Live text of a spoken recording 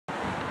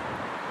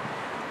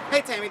Hey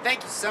Tammy,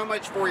 thank you so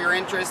much for your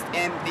interest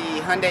in the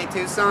Hyundai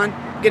Tucson.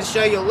 I'm going to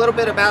show you a little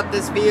bit about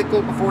this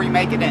vehicle before you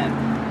make it in.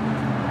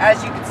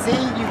 As you can see,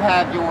 you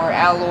have your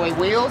alloy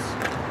wheels,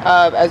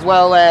 as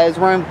well as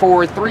room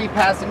for 3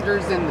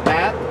 passengers in the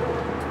back.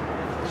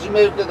 As you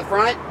move to the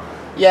front,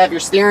 you have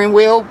your steering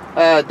wheel,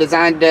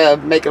 designed to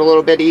make it a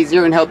little bit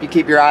easier and help you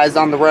keep your eyes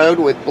on the road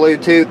with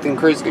Bluetooth and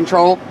cruise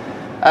control.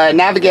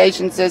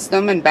 Navigation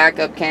system and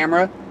backup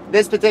camera.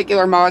 This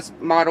particular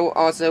model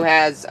also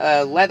has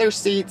leather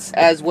seats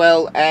as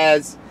well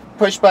as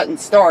push button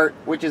start,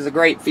 which is a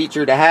great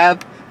feature to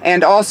have,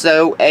 and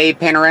also a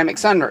panoramic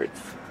sunroof.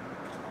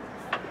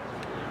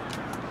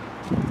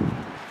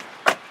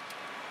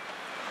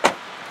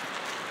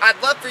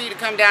 I'd love for you to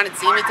come down and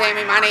see me,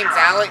 Tammy. My name's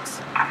Alex.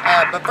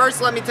 But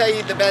first, let me tell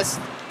you the best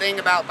thing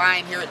about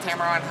buying here at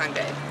Tameron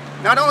Hyundai.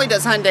 Not only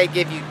does Hyundai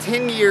give you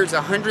 10 years,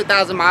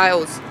 100,000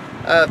 miles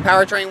of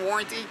powertrain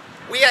warranty,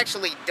 we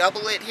actually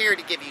double it here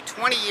to give you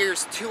 20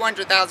 years,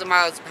 200,000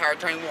 miles of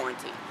powertrain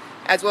warranty,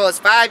 as well as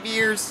 5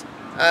 years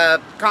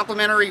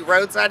complimentary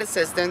roadside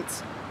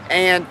assistance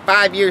and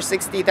 5 years,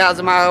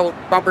 60,000 mile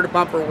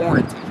bumper-to-bumper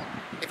warranty.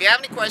 If you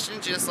have any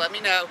questions, just let me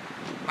know.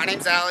 My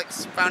name's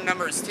Alex. Phone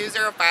number is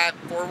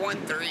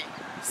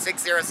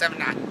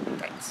 205-413-6079.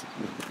 Thanks.